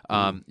up.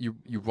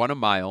 You run a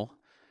mile,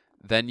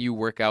 then you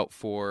work out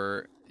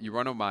for where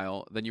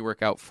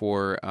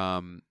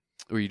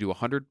you do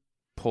 100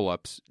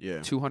 pull-ups,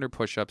 200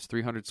 push-ups,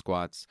 300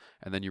 squats,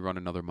 and then you run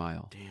another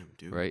mile. Damn,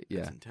 dude. Right?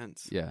 That's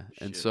intense. Yeah.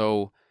 Shit. And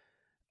so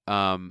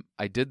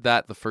I did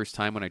that the first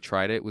time when I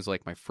tried it. It was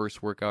like my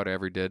first workout I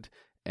ever did,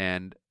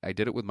 and I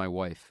did it with my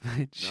wife.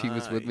 She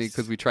was with me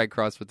because we tried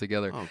CrossFit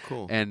together. Oh,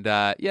 cool. And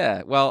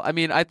well, I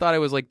mean, I thought I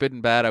was like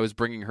bitten bad. I was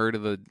bringing her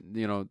to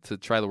to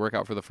try the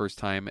workout for the first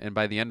time, and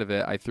by the end of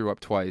it, I threw up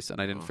twice, and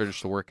I didn't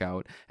finish the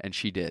workout, and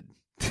she did.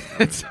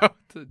 And so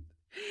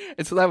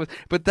that was.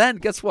 But then,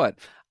 guess what?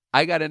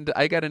 I got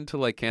into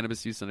like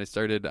cannabis use, and I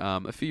started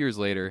a few years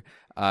later.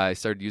 I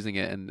started using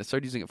it, and I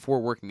started using it for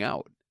working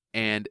out.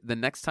 And the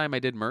next time I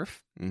did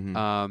Murph,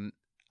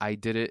 I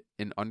did it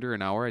in under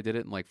an hour. I did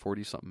it in like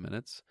 40-something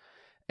minutes,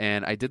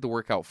 and I did the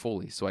workout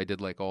fully. So I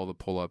did like all the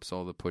pull-ups,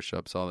 all the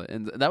push-ups,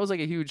 and that was like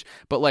a huge.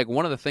 But like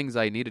one of the things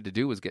I needed to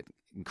do was get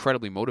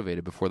incredibly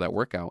motivated before that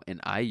workout, and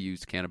I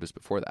used cannabis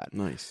before that.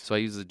 Nice. So I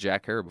used the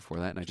Jack Hare before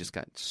that, and I just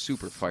got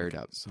super fired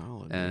up.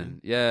 Solid. And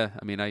yeah,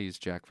 I mean, I use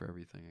Jack for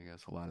everything. I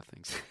guess a lot of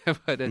things.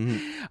 But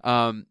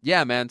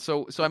yeah, man.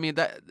 So I mean,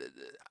 that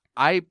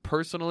I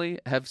personally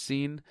have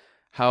seen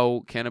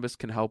how cannabis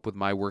can help with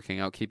my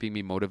working out, keeping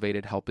me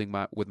motivated, helping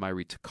with my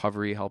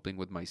recovery, helping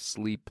with my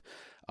sleep,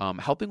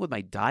 helping with my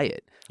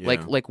diet. Yeah.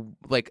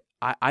 Like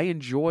I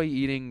enjoy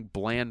eating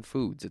bland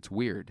foods. It's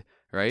weird,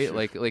 right?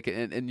 Sure. Like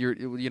and you're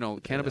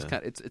cannabis. Yeah.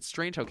 It's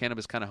strange how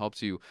cannabis kind of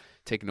helps you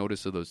take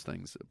notice of those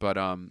things, but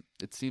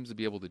it seems to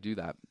be able to do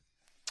that.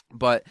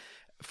 But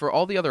for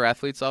all the other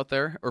athletes out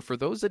there, or for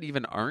those that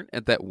even aren't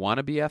and that want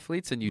to be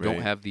athletes, and you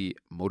don't have the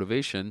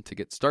motivation to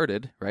get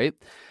started, right?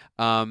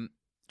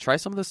 Try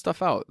some of this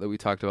stuff out that we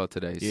talked about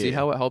today. Yeah. See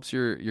how it helps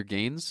your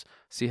gains.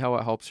 See how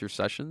it helps your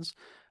sessions.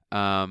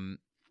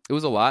 It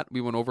was a lot.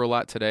 We went over a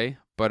lot today,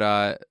 but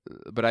I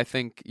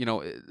think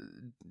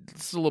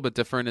this is a little bit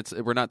different.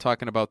 We're not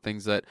talking about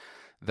things that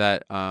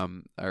that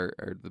are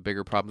the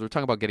bigger problems. We're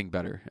talking about getting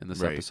better in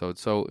this episode.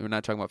 So we're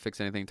not talking about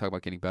fixing anything, talking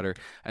about getting better.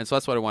 And so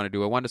that's what I want to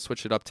do. I wanted to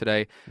switch it up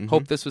today.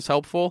 Hope this was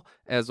helpful,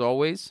 as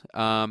always.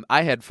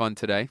 I had fun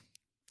today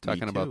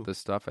talking about this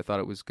stuff. I thought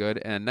it was good.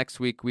 And next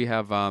week we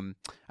have, I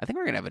think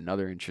we're going to have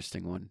another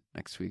interesting one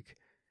next week.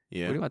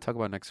 Yeah. What do you want to talk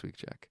about next week,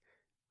 Jack?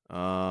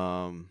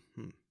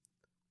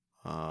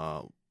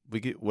 We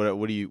get,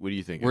 what do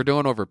you think? We're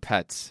doing over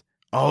pets.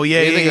 Oh yeah,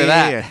 what do you think of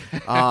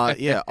that?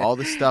 Yeah, all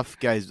this stuff,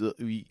 guys.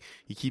 You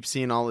keep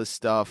seeing all this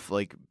stuff,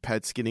 like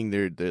pets getting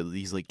their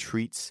these like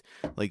treats,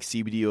 like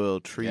CBD oil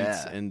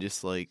treats, and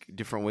just like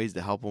different ways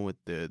to help them with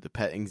the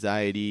pet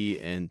anxiety,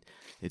 and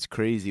it's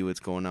crazy what's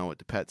going on with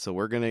the pets. So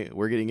we're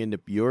getting into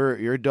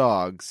your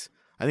dogs.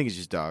 I think it's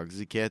just dogs. Is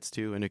it cats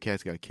too? I know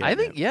cats got cat. I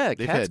think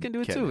cats can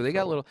do it too. They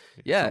got little.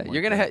 Yeah,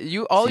 you're gonna have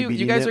you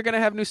guys are gonna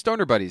have new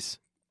stoner buddies.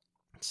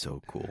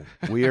 So cool.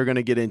 We are going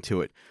to get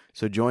into it.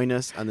 So join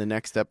us on the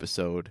next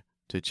episode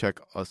to check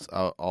us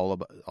out all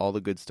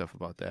the good stuff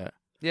about that.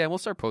 Yeah, and we'll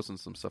start posting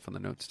some stuff in the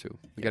notes too.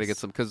 We got to get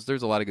some, because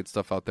there's a lot of good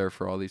stuff out there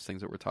for all these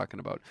things that we're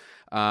talking about.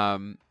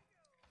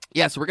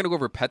 Yeah, so we're going to go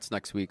over pets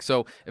next week.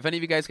 So if any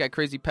of you guys got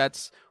crazy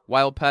pets,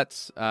 wild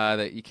pets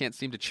that you can't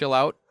seem to chill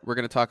out, we're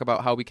going to talk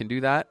about how we can do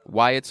that,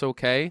 why it's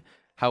okay,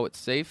 how it's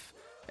safe,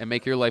 and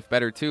make your life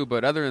better too.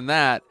 But other than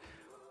that,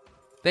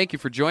 thank you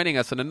for joining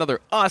us on another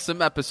awesome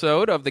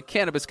episode of the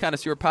Cannabis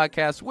Connoisseur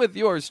Podcast with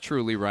yours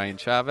truly, Ryan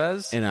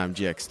Chavez. And I'm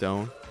Jack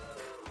Stone.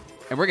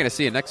 And we're going to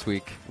see you next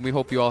week. And we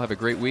hope you all have a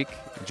great week.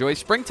 Enjoy.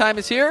 Springtime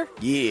is here.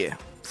 Yeah.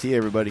 See you,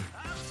 everybody.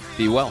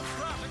 Be well.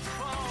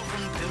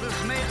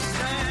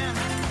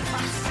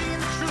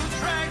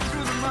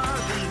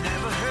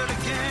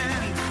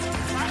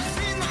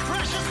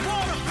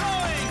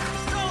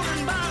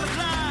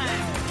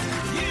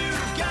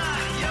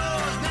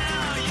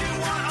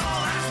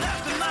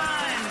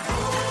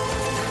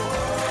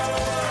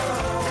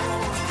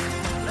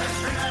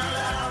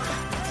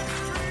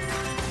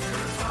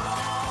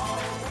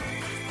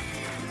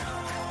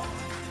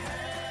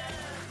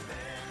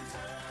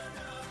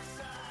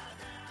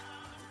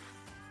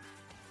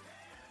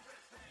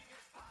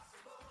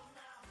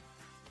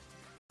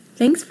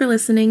 Thanks for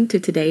listening to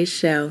today's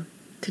show.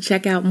 To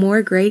check out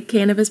more great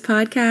cannabis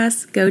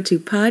podcasts, go to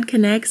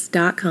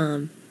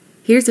podconnects.com.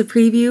 Here's a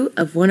preview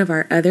of one of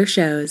our other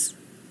shows.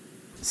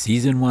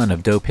 Season 1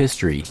 of Dope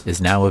History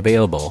is now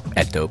available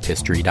at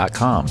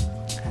dopehistory.com.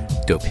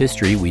 Dope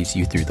History weaves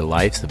you through the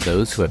lives of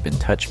those who have been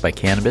touched by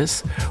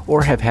cannabis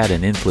or have had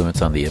an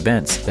influence on the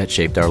events that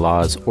shaped our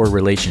laws or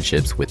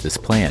relationships with this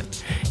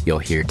plant. You'll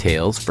hear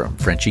tales from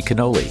Frenchie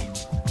Cannoli,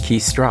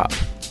 Keith Strop,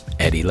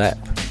 Eddie Lepp,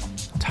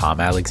 Tom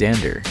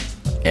Alexander,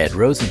 Ed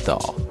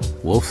Rosenthal,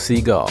 Wolf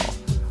Seagal,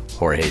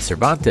 Jorge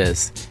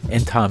Cervantes,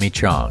 and Tommy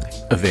Chong.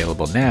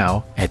 Available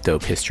now at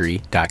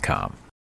dopehistory.com.